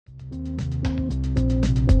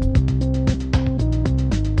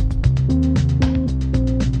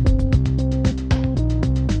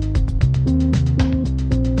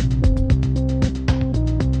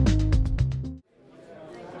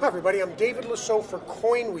everybody. I'm David Lisot for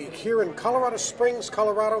Coinweek here in Colorado Springs,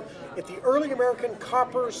 Colorado, at the Early American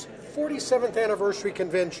Copper's 47th Anniversary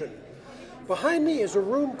Convention. Behind me is a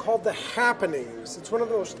room called the Happenings. It's one of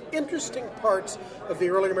the most interesting parts of the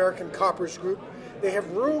Early American Coppers group. They have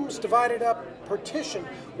rooms divided up, partitioned,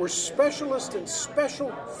 where specialists in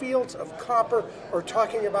special fields of copper are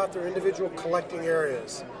talking about their individual collecting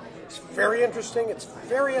areas. It's very interesting. It's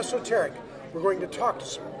very esoteric. We're going to talk to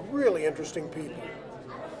some really interesting people.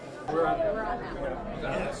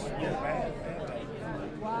 Yes.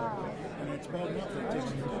 Wow. And it's bad enough that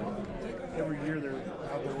every year they're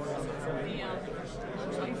out there working on the front.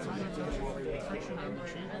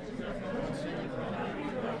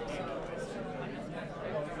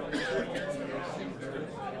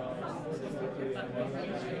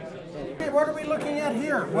 Hey, what are we looking at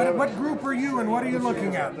here? What group are you and what are you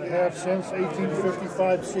looking at? They have since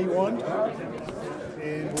 1855 C1.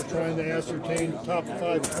 And we're trying to ascertain the top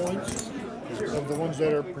 5 points of the ones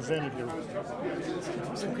that are presented here.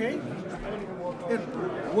 Okay. And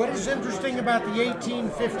what is interesting about the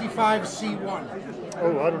 1855 C1?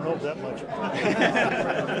 Oh, I don't know that much.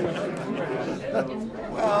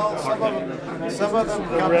 Well, some of them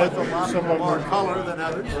come with a lot more color than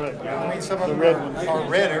others. Right. I mean, some of them are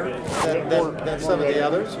redder than some of the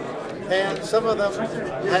others. And some of them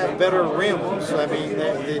have better rims. I mean,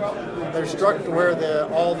 they're struck to where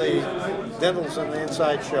all the dentals on the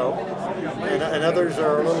inside show, and others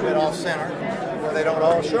are a little bit off center where they don't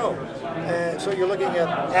all show. And so you're looking at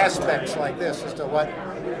aspects like this as to what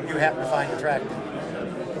you happen to find attractive.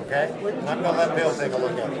 Okay? And I'm going to let Bill take a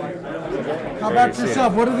look at it. Okay? How about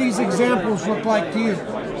yourself? What do these examples look like to you?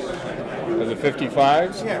 The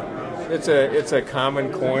 55s? Yeah. It's a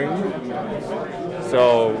common coin,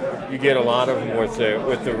 so you get a lot of them with the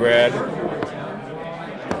red,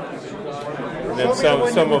 and then some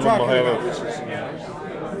of them will have a.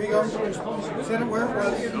 There you go. Send it where it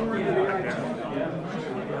was.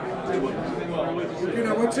 You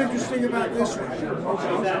know what's interesting about this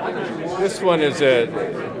one? This one is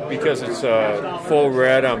because it's full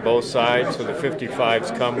red on both sides, so the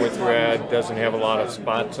 55s come with red. Doesn't have a lot of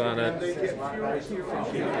spots on it.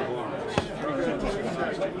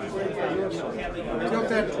 Tilt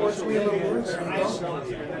that towards me a little more.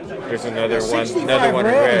 There's another one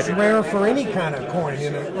in red red. Is rare for any kind of coin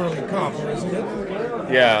in an early copper, isn't it?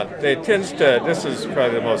 Yeah, it tends to. This is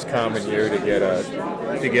probably the most common year to get a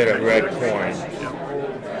red coin.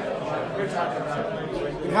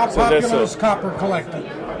 How popular is copper collecting?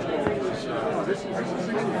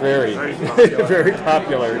 Very, very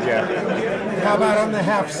popular. Yeah. How about on the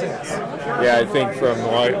half cents? Yeah, I think from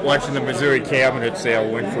watching the Missouri cabinet sale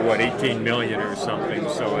went for what, 18 million or something.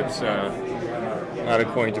 So it's not a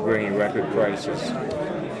coin to bring in record prices.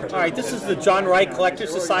 All right, this is the John Wright Collector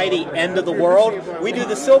Society End of the World. We do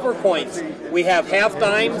the silver coins. We have half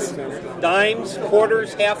dimes,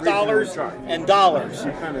 quarters, half dollars, and dollars.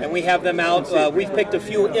 And we have them out. We've picked a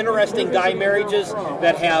few interesting die marriages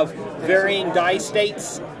that have varying die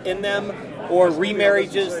states in them, or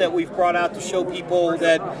remarriages that we've brought out to show people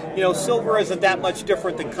that, you know, silver isn't that much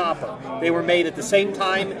different than copper. They were made at the same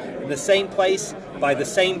time, in the same place, by the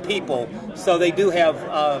same people, so they do have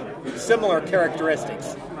similar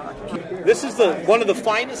characteristics. This is one of the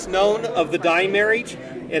finest known of the die marriage.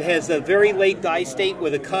 It has a very late die state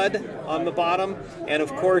with a cud on the bottom, and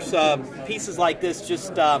of course pieces like this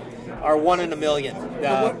just are 1 in a million.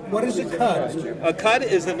 What is a cud? A cud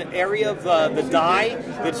is an area of the die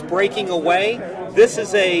that's breaking away. This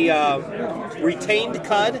is a retained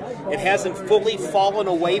cud. It hasn't fully fallen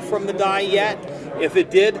away from the die yet. If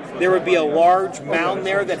it did, there would be a large mound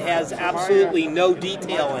there that has absolutely no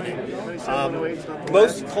detail in it.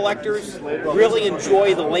 Most collectors really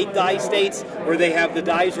enjoy the late die states where they have the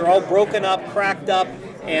dies are all broken up, cracked up,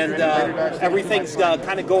 and everything's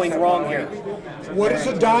kind of going wrong here. What is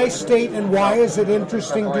a die state and why is it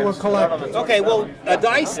interesting to a collector? Okay, well, a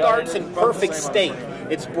die starts in perfect state.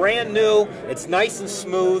 It's brand new, it's nice and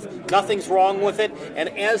smooth, nothing's wrong with it, and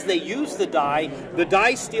as they use the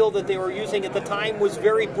die steel that they were using at the time was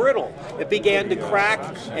very brittle. It began to crack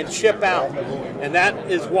and chip out, and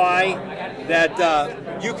that is why that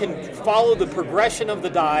you can follow the progression of the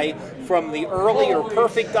die from the early or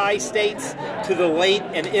perfect die states to the late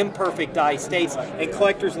and imperfect die states, and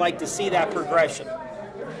collectors like to see that progression.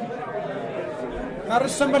 How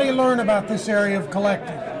does somebody learn about this area of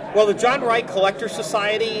collecting? Well, the John Wright Collector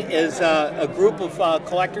Society is a group of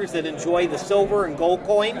collectors that enjoy the silver and gold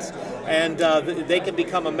coins, and they can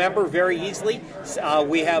become a member very easily.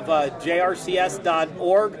 We have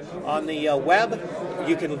jrcs.org on the web,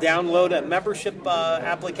 You can download a membership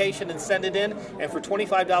application and send it in, and for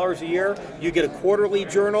 $25 a year, you get a quarterly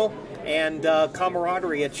journal and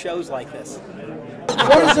camaraderie at shows like this.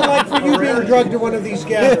 What is it like for you being drugged to one of these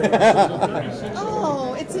gatherings?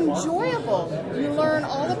 Oh, it's enjoyable. You learn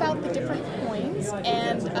all about the different coins,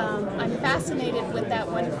 and I'm fascinated with that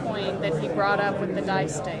one coin that he brought up with the die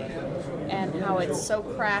state, and how it's so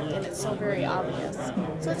cracked and it's so very obvious.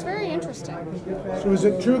 So it's very interesting. So is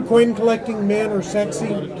it true coin collecting men are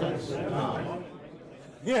sexy?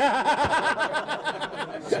 Yes!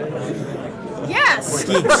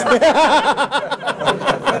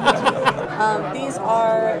 These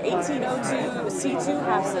are 1802 C2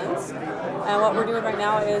 half cents, and what we're doing right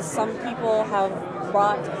now is some people have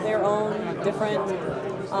brought their own different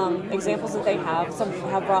examples that they have. Some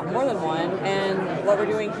have brought more than one, and what we're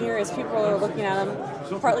doing here is people are looking at them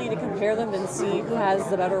partly to compare them and see who has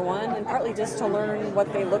the better one, and partly just to learn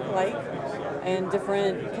what they look like in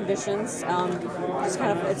different conditions. Just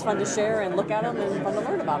kind of, it's fun to share and look at them, and fun to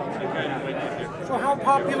learn about them. So how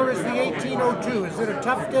popular is the 1802? Is it a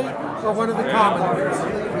tough date or one of the common ones?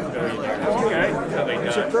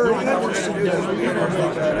 It's a very interesting date.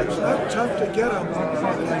 It's not tough to get them.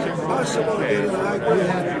 It's impossible to get in high grade. The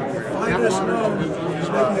finest known is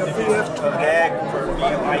maybe a VF2.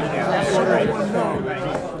 Someone known.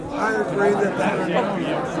 Higher grade than that.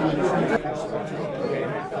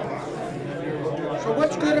 So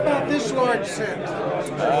what's good about this large set?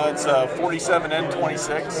 It's a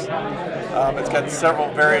 47N26. It's got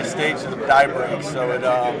several various stages of die breaks. So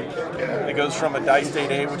it goes from a die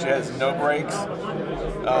state A, which has no breaks,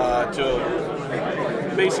 to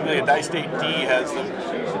basically a die state D has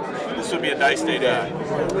this would be a die state A.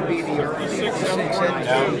 It would be the early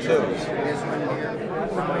 6N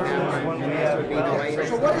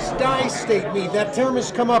So what does die state mean? That term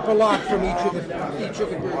has come up a lot from each of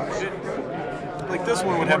the groups. Like this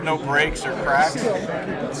one would have no breaks or cracks.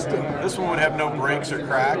 This one would have no breaks or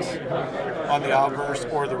cracks on the obverse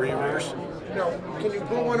or the reverse. Now, can you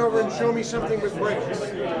pull one over and show me something with breaks?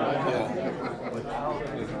 Yeah.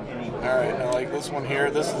 All right. Now, like this one here,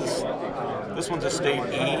 this one's a state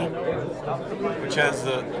E, which has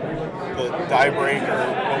the die break, or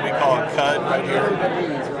what we call a cud right here.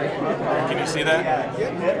 Can you see that?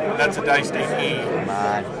 That's a die state E.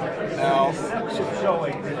 Now,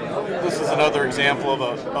 this is another example of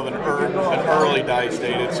an early die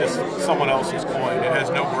state. It's just someone else's coin. It has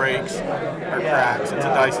no breaks or cracks. It's a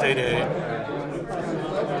die state A.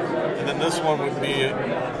 And then this one would be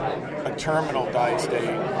a terminal die state.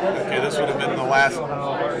 Okay, this would have been the last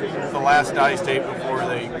die state before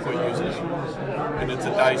they quit using it. And it's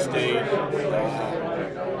a die state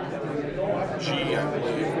G, I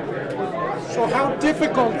believe. So how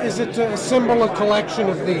difficult is it to assemble a collection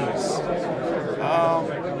of these?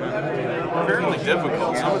 Fairly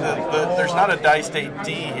difficult. Some of there's not a die state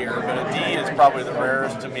D here, but a D is probably the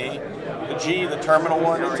rarest to me. The G, the terminal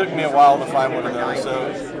one, it took me a while to find one of those, so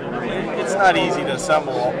it's not easy to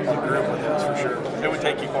assemble a group of those for sure. It would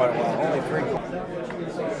take you quite a while.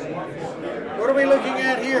 What are we looking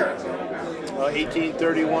at here?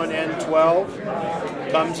 1831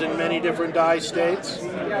 N12 comes in many different die states.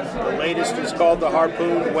 The latest is called the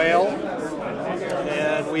Harpoon Whale,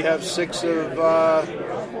 and we have 7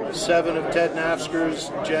 of Ted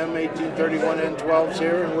Nafsker's gem 1831 N12s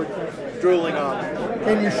here, and we're drooling on them.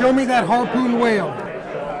 Can you show me that Harpoon Whale?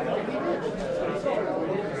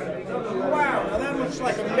 Wow, now that looks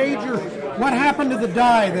like a major... What happened to the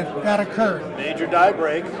die that occurred? Major die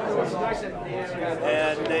break,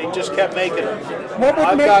 and they just kept making them.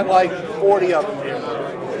 I've got like 40 of them here.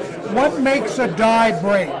 What makes a die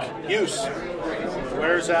break? Use.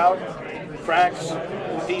 Wears out, cracks,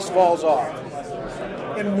 piece falls off.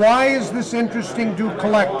 And why is this interesting to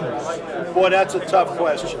collectors? Boy, that's a tough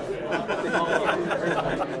question.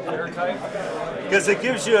 Because it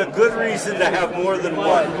gives you a good reason to have more than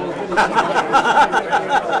one.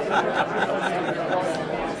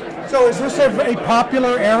 So is this a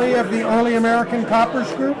popular area of the early American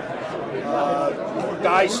Coppers group?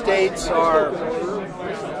 Die states are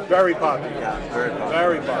very popular.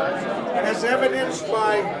 Very popular. As evidenced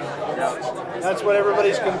by... That's what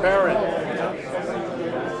everybody's comparing.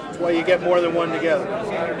 That's why you get more than one together.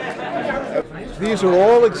 These are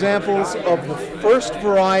all examples of the first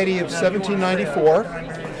variety of 1794.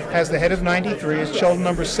 Has the head of 93. It's shell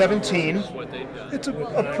number 17. It's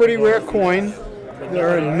a pretty rare coin.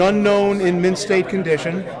 They're an unknown in mint state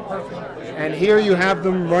condition. And here you have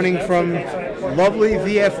them running from lovely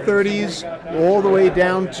VF30s all the way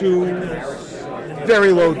down to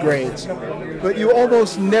very low grades. But you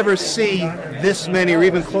almost never see this many or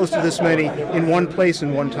even close to this many in one place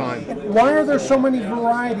in one time. Why are there so many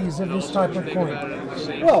varieties of this type of coin?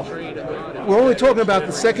 Well, we're only talking about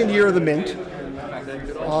the second year of the mint.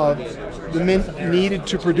 The mint needed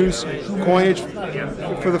to produce coinage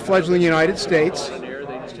for the fledgling United States.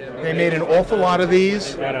 They made an awful lot of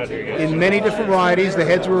these in many different varieties. The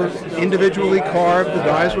heads were individually carved, the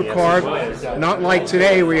dies were carved, not like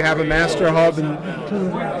today where you have a master hub and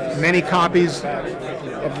many copies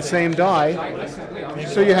of the same die.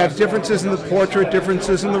 So you have differences in the portrait,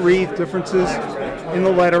 differences in the wreath, differences in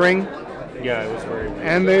the lettering. Yeah, it was very weird.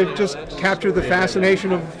 And they've just captured the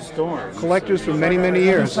fascination of collectors for many, many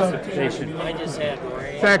years. In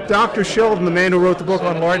fact, Dr. Sheldon, the man who wrote the book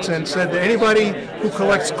on large cents, said that anybody who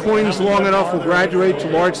collects coins long enough will graduate to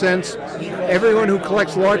large cents. Everyone who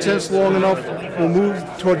collects large cents long enough will move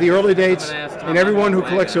toward the early dates, and everyone who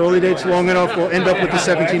collects early dates long enough will end up with the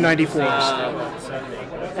 1794s.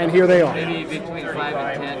 And here they are.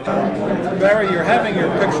 Barry, you're having your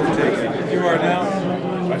picture taken. You are now.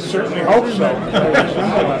 I certainly hope so.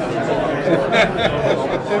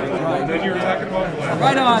 Then you were talking about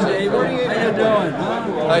right on, Dave. How you doing?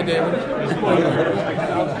 Hi, David.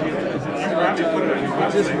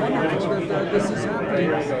 Just wonderful that this is happening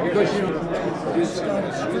because you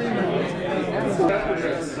started streaming.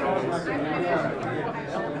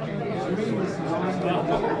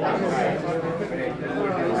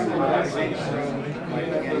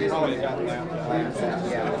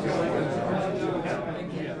 Yeah.